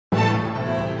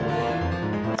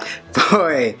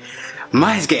Boy,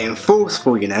 mine's getting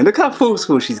forceful, you know. Look how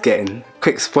forceful she's getting.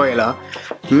 Quick spoiler.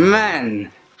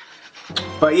 Man.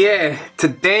 But yeah,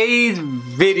 today's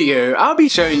video, I'll be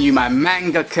showing you my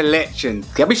manga collection.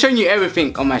 I'll be showing you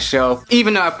everything on my shelf,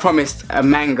 even though I promised a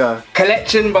manga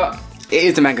collection, but it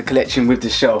is a manga collection with the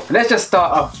shelf. Let's just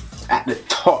start off at the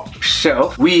top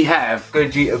shelf. We have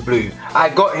Gogeta Blue. I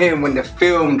got him when the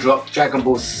film dropped, Dragon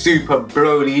Ball Super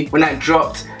Broly. When that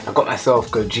dropped, I got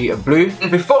myself Gogeta Blue. And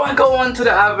before I go on to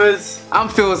the others, I'm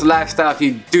Phillslifestyle if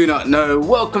you do not know.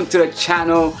 Welcome to the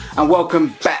channel and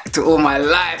welcome back to all my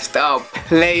lifestyle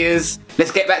players.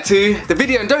 Let's get back to the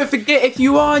video, and don't forget, if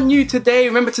you are new today,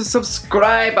 remember to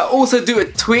subscribe. I also do a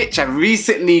Twitch. I've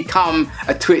recently become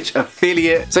a Twitch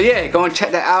affiliate, so yeah, go and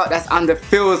check that out. That's under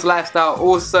Phillslifestyle.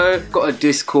 Also got a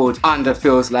Discord under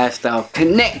Phillslifestyle,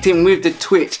 connecting with the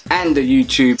Twitch and the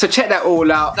YouTube, so check that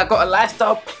all out. I've got a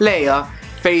lifestyle player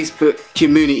Facebook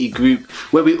community group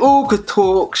where we all could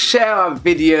talk, share our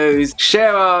videos,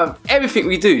 share our everything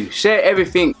we do, share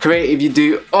everything creative you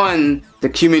do on the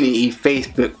community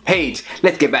Facebook page.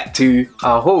 Let's get back to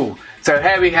our haul. So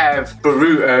here we have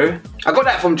Boruto. I got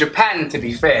that from Japan, to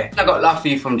be fair. I got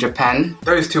Luffy from Japan.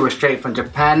 Those two were straight from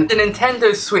Japan. The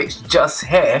Nintendo Switch just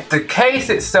here. The case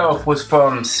itself was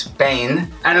from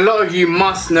Spain. And a lot of you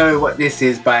must know what this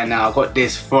is by now. I got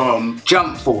this from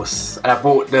Jump Force. And I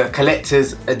bought the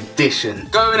collector's edition.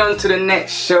 Going on to the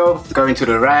next shelf, going to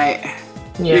the right.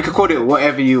 Yeah. You can call it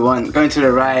whatever you want. Going to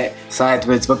the right,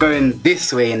 sideways, but going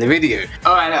this way in the video.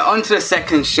 Alright, now onto the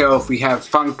second shelf, we have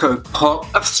Funko Pop.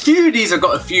 A few of these have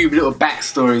got a few little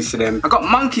backstories to them. I got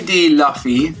Monkey D.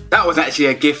 Luffy. That was actually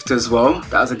a gift as well.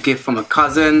 That was a gift from a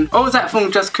cousin. Or was that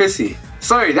from Just Chrissie?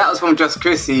 Sorry, that was from Just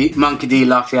Chrissie. Monkey D.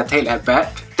 Luffy, I take that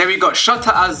back. Then we got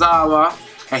Shota Azawa,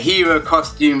 a hero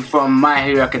costume from My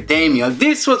Hero Academia.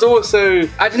 This was also,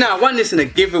 I don't know, I won this in a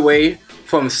giveaway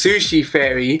from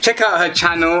Sushifairy. Check out her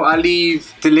channel. I'll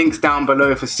leave the links down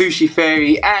below for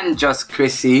Sushifairy and Just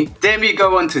Chrissie. Then we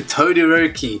go on to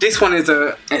Todoroki. This one is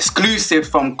an exclusive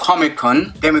from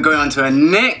Comic-Con. Then we go on to our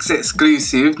next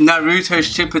exclusive, Naruto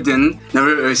Shippuden,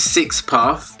 Naruto 6th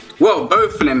Path. Well,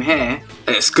 both of them here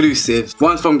are exclusive.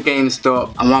 One's from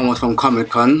GameStop and one was from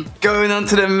Comic-Con. Going on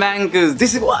to the mangas.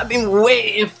 This is what I've been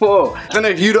waiting for. I don't know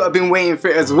if you lot have been waiting for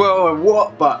it as well or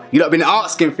what, but you lot have been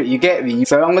asking for it, you get me?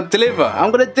 So I'm gonna deliver.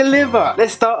 I'm gonna deliver.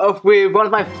 Let's start off with one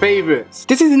of my favorites.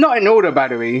 This is not in order, by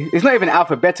the way. It's not even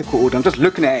alphabetical order. I'm just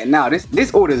looking at it now.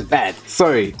 This order is bad.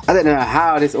 Sorry. I don't know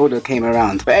how this order came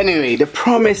around. But anyway, The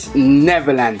Promised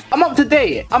Neverland. I'm up to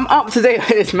date. I'm up to date with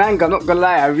this manga. I'm not gonna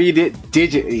lie. I read it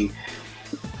digitally.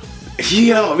 If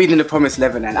you're not reading The Promised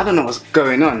Neverland, I don't know what's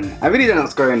going on. I really don't know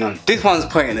what's going on. This one's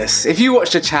pointless. If you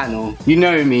watch the channel, you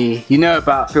know me, you know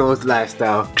about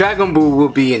Phillslifestyle. Dragon Ball will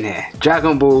be in here.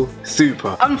 Dragon Ball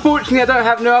Super. Unfortunately, I don't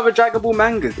have no other Dragon Ball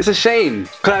mangas. It's a shame,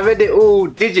 because I read it all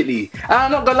digitally. And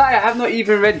I'm not gonna lie, I have not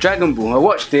even read Dragon Ball. I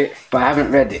watched it, but I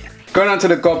haven't read it. Going on to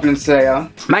the Goblin Slayer.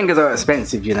 Mangas are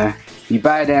expensive, you know. You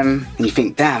buy them and you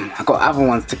think, damn, I got other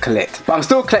ones to collect. But I'm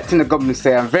still collecting the Goblin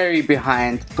Slayer. I'm very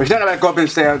behind. But if you don't know about Goblin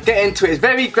Slayer, get into it. It's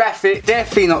very graphic.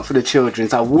 Definitely not for the children,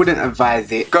 so I wouldn't advise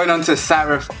it. Going on to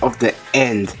Seraph of the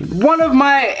End. One of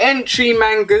my entry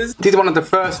mangas. These are one of the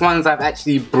first ones I've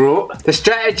actually brought. The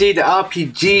strategy, the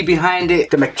RPG behind it,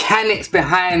 the mechanics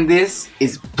behind this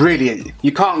is brilliant.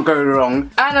 You can't go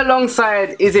wrong. And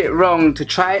alongside, is it wrong to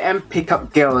try and pick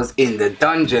up girls in the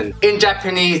dungeon? In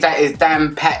Japanese, that is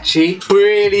Danpachi.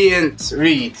 Brilliant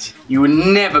read. You will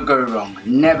never go wrong.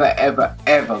 Never, ever,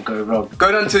 ever go wrong.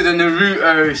 Going on to the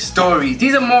Naruto stories.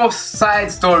 These are more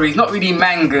side stories, not really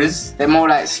mangas. They're more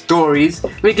like stories.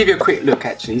 Let me give you a quick look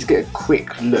actually. Let's get a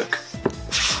quick look.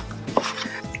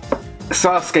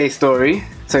 Sasuke story.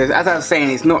 So as I was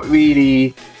saying, it's not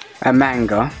really a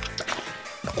manga.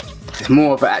 It's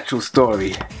more of an actual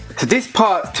story. So this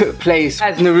part took place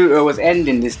as Naruto was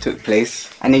ending. This took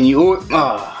place, and then you all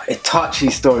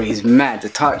Itachi's story is mad.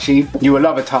 Itachi, you will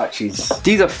love Itachi's.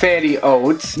 These are fairly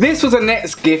old. This was a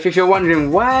next gift. If you're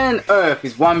wondering why on earth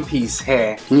is One Piece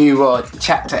here, New World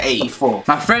chapter 84.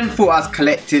 My friend thought I was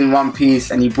collecting One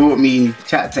Piece and he brought me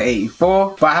chapter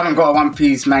 84, but I haven't got a One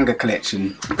Piece manga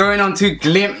collection. Going on to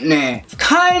Glimpner.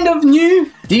 Kind of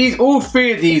new. All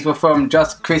three of these were from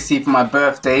Just Chrissie for my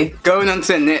birthday. Going on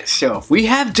to the next shelf, we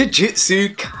have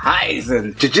Jujutsu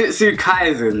Kaisen. Jujutsu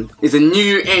Kaisen is a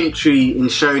new entry in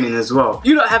Shonen as well.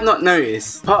 You lot have not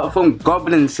noticed, apart from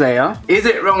Goblin Slayer, Is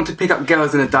It Wrong to Pick Up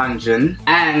Girls in a Dungeon,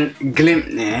 and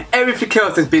Glimpner, everything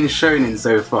else has been Shonen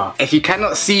so far. If you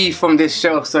cannot see from this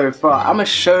shelf so far, I'm a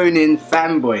Shonen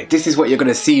fanboy. This is what you're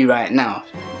gonna see right now.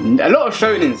 A lot of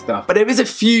Shonen stuff, but there is a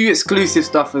few exclusive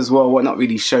stuff as well, what not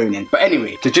really Shonen. But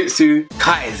anyway, Jujutsu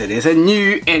Kaisen. It's a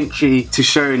new entry to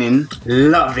shonen.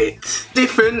 Love it.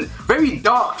 Different, very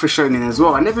dark for shonen as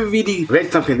well. I never really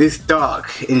read something this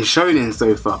dark in shonen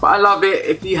so far, but I love it.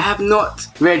 If you have not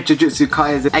read Jujutsu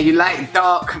Kaisen and you like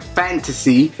dark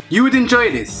fantasy, you would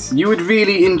enjoy this. You would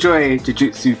really enjoy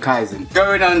Jujutsu Kaisen.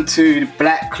 Going on to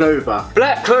Black Clover.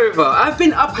 Black Clover, I've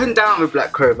been up and down with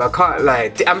Black Clover, I can't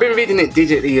lie. I've been reading it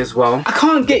digitally as well. I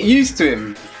can't get used to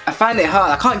him. I find it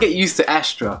hard. I can't get used to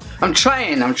Astra. I'm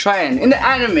trying. In the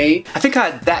anime, I think I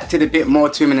adapted a bit more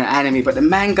to him in the anime, but the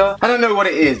manga, I don't know what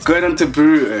it is. Going on to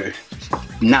Boruto.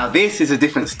 Now this is a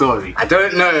different story. I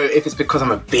don't know if it's because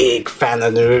I'm a big fan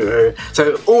of Naruto,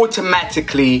 so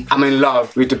automatically I'm in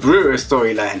love with the Boruto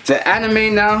storyline. The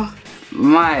anime now,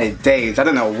 my days, I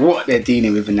don't know what they're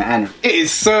dealing with in the anime. It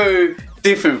is so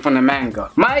different from the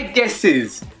manga. My guess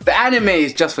is the anime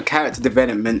is just for character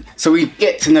development, so we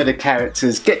get to know the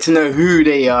characters, get to know who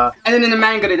they are, and then in the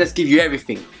manga they just give you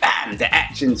everything. Bam, the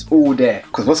action's all there.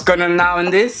 Because what's going on now in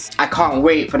this, I can't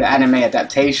wait for the anime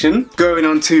adaptation. Going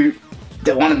on to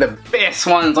one of the best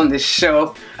ones on this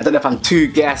shelf. I don't know if I'm too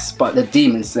gassed, but the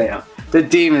Demon Slayer. The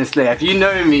Demon Slayer. If you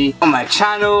know me on my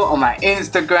channel, on my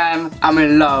Instagram, I'm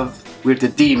in love with the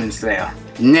Demon Slayer.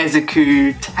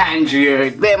 Nezuko,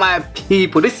 Tanjiro, they're my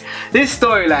people. This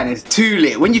storyline is too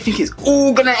lit. When you think it's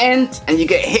all gonna end and you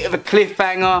get hit with a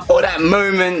cliffhanger or that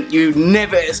moment you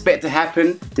never expect to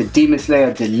happen, the Demon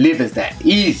Slayer delivers that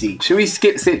easy. Should we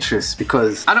skip Citrus?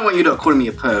 Because I don't want you to call me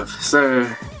a perv. So,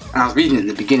 and I was reading it at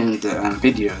the beginning of the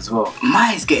video as well.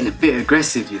 Mine's getting a bit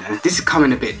aggressive, you know. This is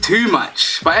coming a bit too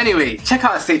much. But anyway, check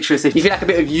out Citrus. If you feel like a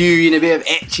bit of you and a bit of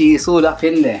ecchi, it's all up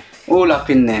in there. All up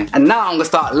in there. And now I'm gonna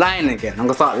start lying again. I'm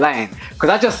gonna start lying. Because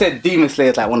I just said Demon Slayer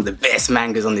is like one of the best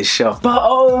mangas on this shelf. But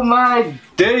oh my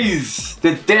days.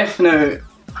 The Death Note.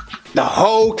 The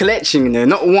whole collection, you know.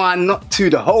 Not one, not two,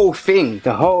 the whole thing.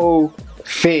 The whole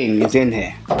thing is in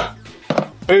here.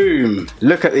 Boom.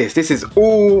 Look at this. This is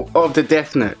all of the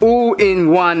Death Note. All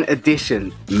in one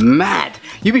edition. Mad.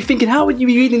 You'd be thinking, how would you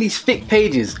be reading these thick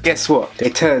pages? Guess what? They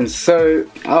turn so...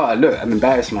 Oh, look, I'm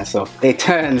embarrassing myself. They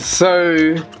turn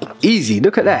so easy.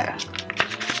 Look at that.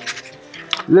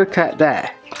 Look at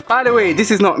that. By the way,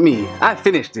 this is not me. I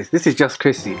finished this. This is just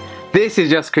Chrissie. This is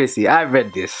just Chrissie. I've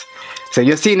read this. So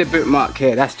you're seeing the bookmark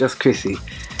here. That's just Chrissie.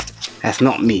 That's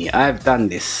not me. I've done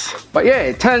this. But yeah,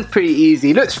 it turns pretty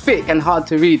easy. It looks thick and hard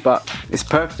to read, but it's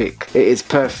perfect. It is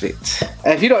perfect.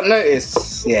 And if you don't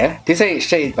notice, yeah, this ain't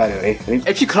shade, by the way.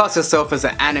 If you class yourself as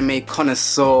an anime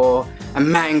connoisseur, a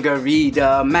manga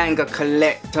reader, manga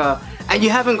collector, and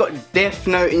you haven't got Death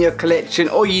Note in your collection,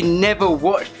 or you never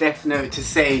watched Death Note to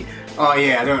say, oh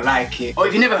yeah, I don't like it, or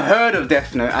if you never heard of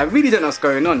Death Note, I really don't know what's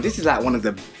going on. This is like one of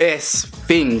the best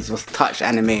things was touched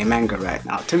anime and manga right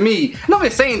now. To me, not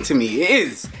even saying to me, it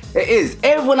is. It is.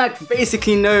 Everyone I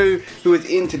basically know who is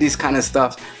into this kind of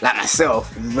stuff, like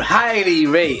myself, highly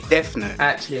rate Death Note. I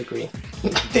actually agree.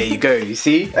 There you go, you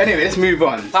see? Anyway, let's move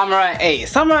on. Samurai 8.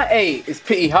 Samurai 8 is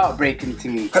pretty heartbreaking to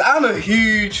me, because I'm a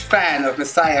huge fan of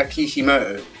Masaya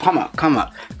Kishimoto. Come up, come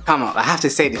up, come up. I have to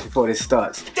say this before this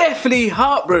starts. Definitely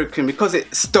heartbroken because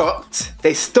it stopped.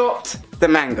 They stopped the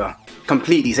manga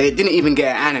completely, so it didn't even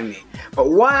get an anime. But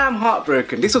why I'm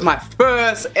heartbroken, this was my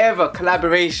first ever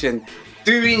collaboration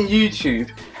doing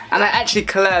YouTube, and I actually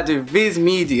collabed with Viz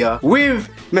Media with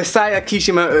Masaya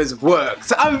Kishimoto's work.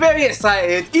 So I'm very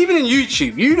excited. Even in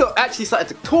YouTube, you lot actually started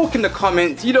to talk in the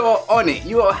comments. You lot are on it.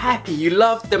 You are happy. You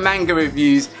loved the manga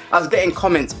reviews. I was getting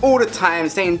comments all the time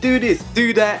saying do this,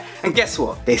 do that. And guess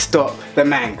what? They stopped the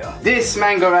manga. This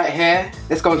manga right here,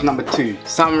 let's go on to number 2,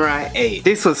 Samurai 8.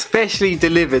 This was specially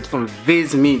delivered from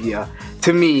Viz Media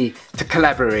to me to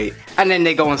collaborate, and then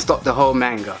they go and stop the whole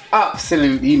manga.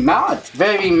 Absolutely mad,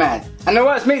 very mad. And know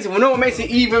what makes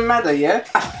it even madder, yeah?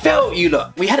 I felt you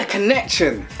lot. We had a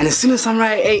connection, and as soon as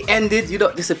Samurai 8 ended, you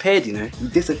lot disappeared, you know? You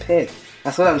disappeared.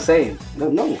 That's what I'm saying. I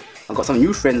don't know. I got some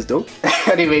new friends though.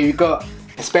 Anyway, we got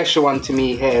a special one to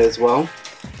me here as well.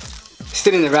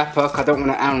 Still in the wrapper, cause I don't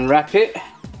want to unwrap it.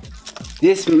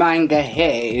 This manga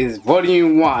here is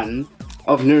volume 1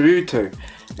 of Naruto.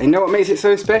 And you know what makes it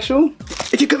so special?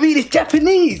 If you can read, it's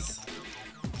Japanese.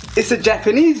 It's a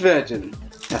Japanese version.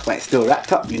 That's why it's still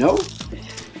wrapped up, you know.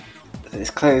 So let's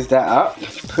close that up,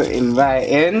 put it right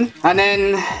in. And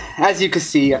then, as you can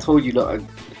see, I told you lot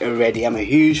already, I'm a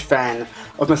huge fan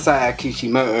of Masaya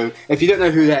Kishimoto. If you don't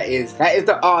know who that is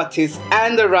the artist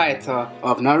and the writer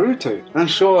of Naruto. I'm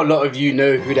sure a lot of you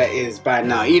know who that is by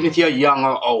now, even if you're young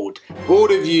or old.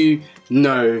 All of you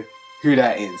know who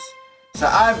that is. So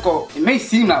I've got, it may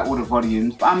seem like all the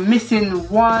volumes, but I'm missing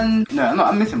one. No,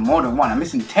 I'm missing more than one. I'm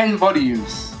missing 10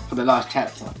 volumes for the last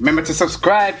chapter. Remember to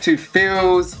subscribe to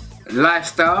Phil's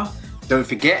Phillslifestyle. Don't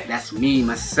forget, that's me,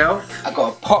 myself. I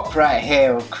got a pop right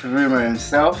here of Kuruma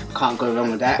himself. Can't go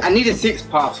wrong with that. I need a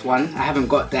 6-paths one. I haven't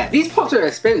got that. These pops are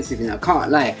expensive, you know,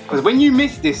 can't lie. Because when you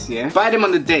miss this, yeah, buy them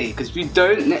on the day. Because if you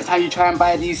don't, next time you try and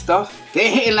buy these stuff, they're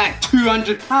hitting like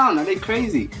 £200. Are they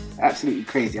crazy? Absolutely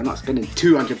crazy. I'm not spending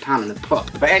 £200 on a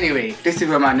pop. But anyway, this is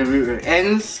where my Naruto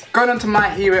ends. Going on to My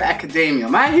Hero Academia.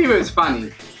 My Hero is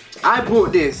funny. I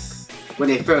bought this when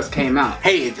they first came out.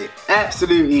 Hated it.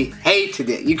 Absolutely hated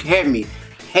it. You can hear me.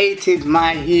 Hated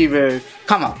My Hero.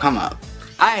 Come up.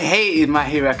 I hated My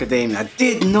Hero Academia. I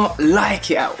did not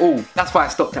like it at all. That's why I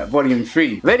stopped at volume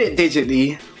 3. Read it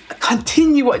digitally. I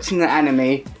continue watching the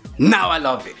anime. Now I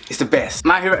love it. It's the best.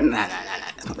 My Hero... Nah.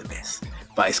 That's not the best.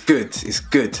 But it's good. It's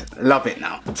good. I love it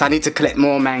now. So I need to collect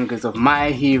more mangas of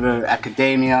My Hero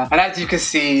Academia. And as you can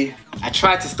see, I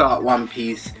tried to start One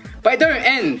Piece. But it don't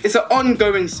end. It's an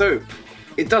ongoing soap.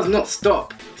 It does not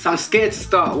stop. So I'm scared to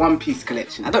start a One Piece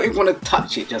collection. I don't even want to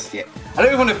touch it just yet. I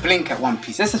don't even want to blink at One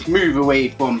Piece. Let's just move away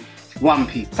from One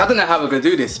Piece. So I don't know how we're going to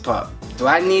do this, but do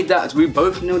I need that? Do we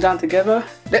both kneel down together?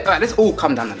 Alright, let's all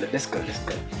come down a little. Let's go.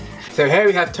 So here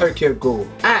we have Tokyo Ghoul.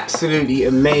 Absolutely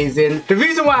amazing. The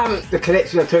reason why I'm the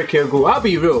collection of Tokyo Ghoul, I'll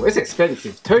be real, it's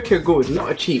expensive. Tokyo Ghoul is not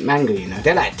a cheap manga, you know.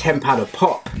 They're like £10 a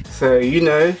pop. So, you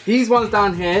know, these ones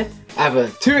down here, either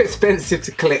too expensive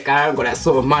to collect. I haven't got that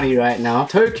sort of money right now.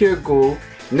 Tokyo Ghoul,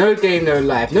 No Game No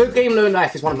Life. No Game No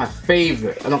Life is one of my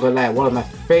favourite, I'm not gonna lie, one of my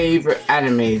favourite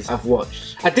animes I've watched.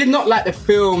 I did not like the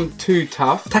film Too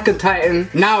Tough. Attack on Titan,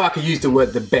 now I could use the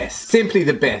word the best. Simply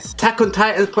the best. Attack on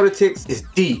Titan's politics is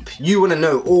deep. You wanna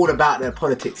know all about their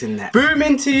politics in that. Boom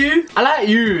Into You, I like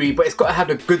Yuri, but it's gotta have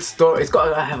a good story. It's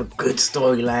gotta have a good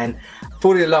storyline.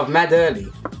 Falling in love mad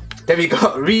early. Then we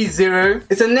got ReZero.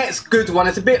 It's the next good one.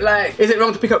 It's a bit like, is it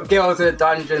wrong to pick up girls in a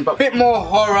dungeon? But a bit more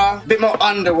horror, a bit more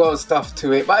underworld stuff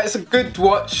to it. But it's a good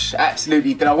watch,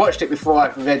 absolutely. But I watched it before I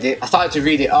read it. I started to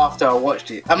read it after I watched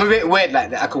it. I'm a bit weird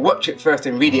like that. I could watch it first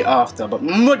and read it after. But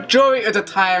majority of the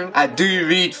time, I do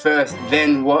read first,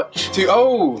 then watch.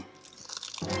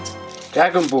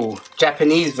 Dragon Ball,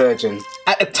 Japanese version.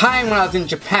 At the time when I was in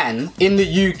Japan, in the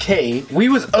UK, we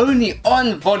was only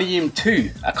on volume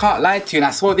 2. I can't lie to you, and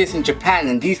I saw this in Japan,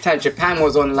 and these times Japan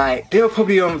was on like, they were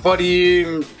probably on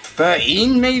volume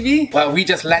 13 maybe? Well, we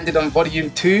just landed on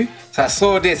volume 2. So I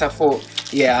saw this, I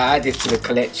thought, yeah, I add this to the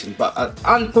collection. But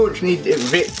unfortunately,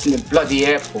 it ripped in the bloody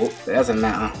airport. It doesn't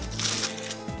matter.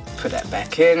 Put that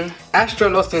back in. Astro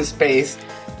Lost in Space.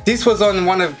 This was on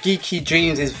one of Geeky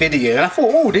Dreams' video, and I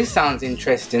thought, oh, this sounds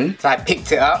interesting. So I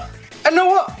picked it up. And you know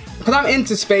what? Because I'm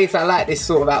into space, I like this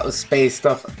sort of outer space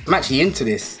stuff. I'm actually into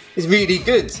this. It's really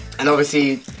good. And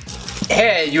obviously,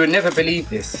 here, you would never believe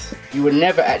this. You would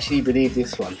never actually believe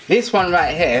this one. This one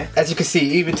right here, as you can see,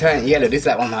 even turned yellow. This is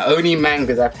like one of my only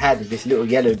mangas I've had with this little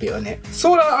yellow bit on it.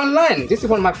 Saw that online. This is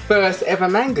one of my first ever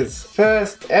mangas.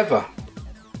 First ever.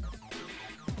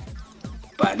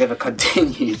 But I never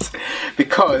continued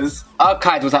because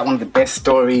Archive was like one of the best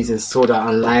stories in Sword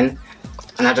Art Online,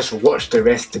 and I just watched the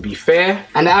rest, to be fair.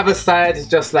 And the other side is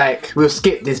just like, we'll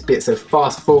skip this bit, so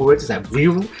fast forward. It's like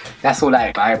real. That's all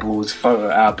like Bibles,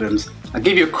 photo albums. I'll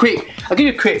give you a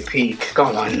quick peek. Go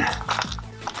on.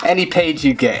 Any page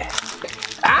you get.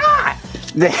 Ah!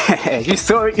 There, you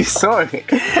saw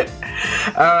it.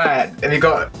 Alright, then we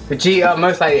got Vegeta,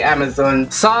 most likely Amazon.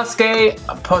 Sasuke,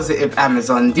 a positive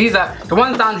Amazon. These are, the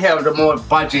ones down here are the more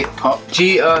budget pop.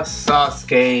 Vegeta,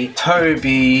 Sasuke,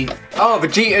 Toby. Oh,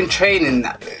 Vegeta in training.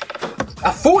 I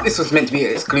thought this was meant to be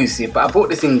exclusive, but I bought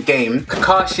this in game.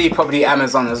 Kakashi, probably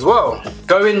Amazon as well.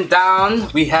 Going down,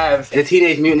 we have the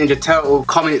Teenage Mutant Ninja Turtle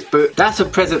comics book. That's a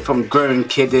present from Grown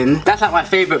Kiddin. That's like my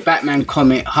favourite Batman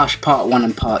comic, Hush Part 1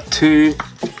 and Part 2.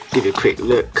 Give you a quick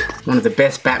look. One of the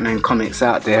best Batman comics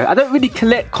out there. I don't really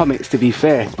collect comics, to be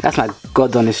fair. That's my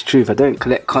God honest truth. I don't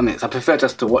collect comics. I prefer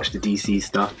just to watch the DC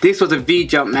stuff. This was a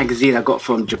V-Jump magazine I got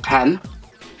from Japan.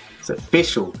 It's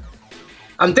official.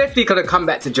 I'm definitely gonna come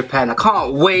back to Japan. I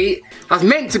can't wait. I was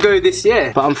meant to go this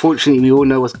year, but unfortunately we all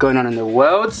know what's going on in the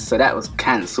world, so that was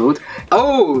cancelled.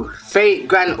 Oh, Fate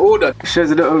Grand Order.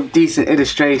 Shows a little decent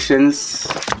illustrations.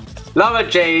 Lara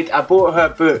Jade, I bought her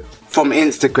book from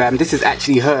Instagram. This is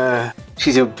actually her.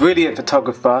 She's a brilliant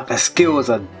photographer. Her skills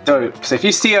are dope. So if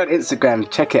you see her on Instagram,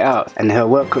 check it out. And her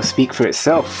work will speak for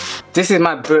itself. This is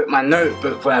my book, my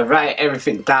notebook, where I write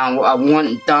everything down. What I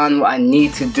want done, what I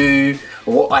need to do,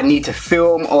 what I need to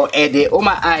film or edit. All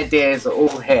my ideas are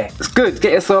all here. It's good,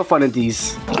 get yourself one of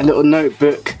these. A little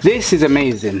notebook. This is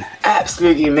amazing.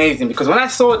 Absolutely amazing. Because when I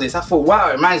saw this, I thought, wow,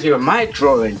 it reminds me of my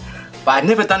drawing. But I've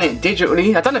never done it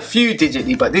digitally. I've done a few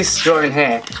digitally, but this drawing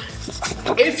here,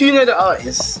 if you know the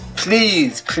artist,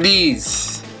 please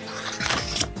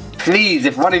Please,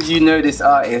 if one of you know this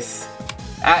artist,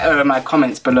 add her in my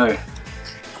comments below.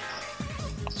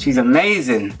 She's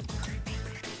amazing.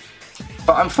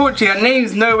 But unfortunately her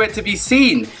name's nowhere to be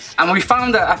seen. And I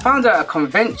found her at a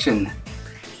convention.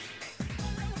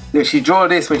 Look, she drew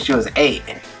this when she was 8.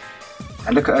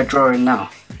 And look at her drawing now.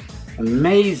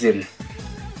 Amazing.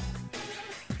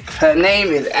 Her name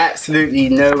is absolutely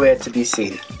nowhere to be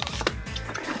seen.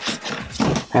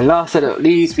 And last but not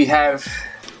least, we have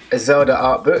a Zelda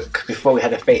art book. Before we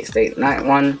had a Fate Stay Night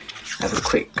one. Have a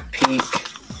quick peek.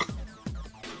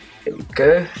 There we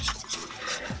go.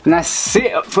 And that's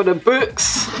it for the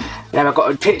books. Then I've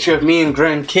got a picture of me and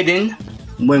Graham kidding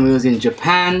when we was in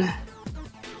Japan.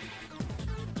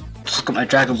 Just got my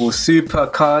Dragon Ball Super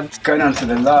cards. Going on to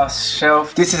the last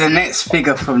shelf. This is the next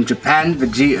figure from Japan,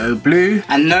 Vegito Blue.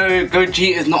 And no,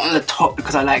 Gogeta's not on the top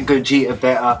because I like Gogeta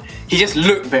better. He just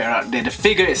looked better out there. The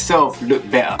figure itself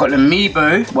looked better. Got the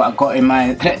Amiibo, what I got in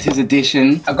my collector's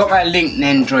edition. I got my Link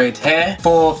Nendroid here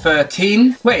for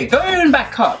 13. Wait, going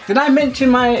back up. Did I mention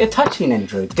my Itachi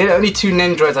Nendroid? There are only 2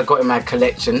 Nendroids I got in my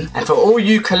collection. And for all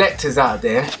you collectors out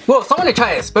there, well, someone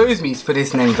tried to expose me for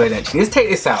this Nendroid actually. Let's take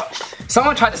this out.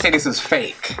 Someone tried to say this was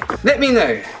fake. Let me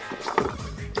know.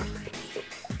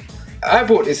 I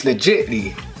bought this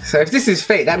legitly. So if this is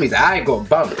fake, that means I got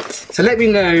bumped. So let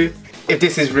me know if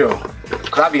this is real.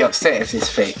 Cause I'll be upset if it's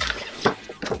fake.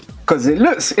 Cause it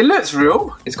looks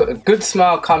real. It's got a Good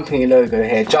Smile Company logo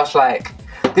here, just like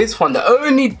this one. The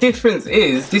only difference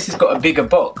is this has got a bigger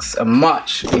box, a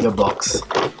much bigger box,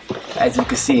 as you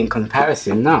can see in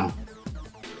comparison now.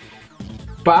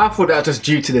 But I thought that was just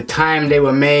due to the time they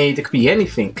were made. It could be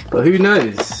anything, but who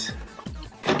knows?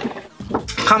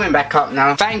 Coming back up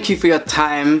now. Thank you for your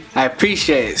time. I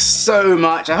appreciate it so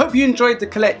much. I hope you enjoyed the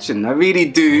collection. I really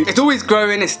do. It's always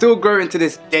growing. It's still growing to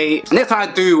this day. Next time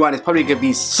I do one, it's probably going to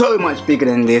be so much bigger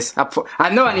than this.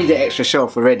 I know I need an extra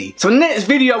shelf already. So next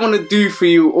video I want to do for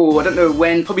you all, I don't know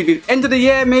when, probably the end of the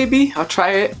year maybe. I'll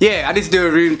try it. Yeah, I just do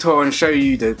a room tour and show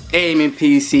you the gaming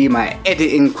PC, my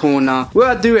editing corner, where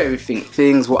I do everything.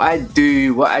 Things, what I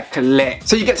do, what I collect.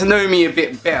 So you get to know me a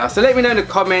bit better. So let me know in the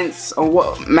comments on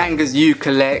what mangas you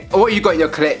collect, or what you got in your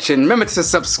collection. Remember to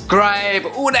subscribe,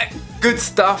 all that good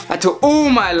stuff. And to all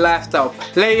my lifestyle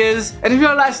players, and if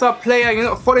you're a lifestyle player and you're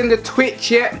not following the Twitch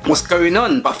yet, what's going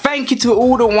on? But thank you to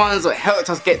all the ones that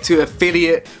helped us get to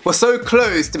affiliate. We're so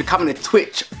close to becoming a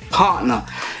Twitch partner.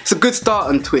 It's a good start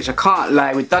on Twitch, I can't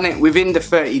lie. We've done it within the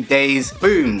 30 days.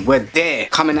 Boom, we're there,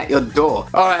 coming at your door.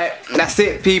 Alright, that's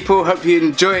it people. Hope you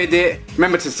enjoyed it.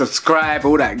 Remember to subscribe,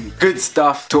 all that good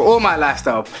stuff. To all my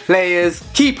lifestyle players,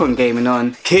 keep on gaming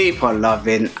on, keep on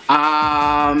loving.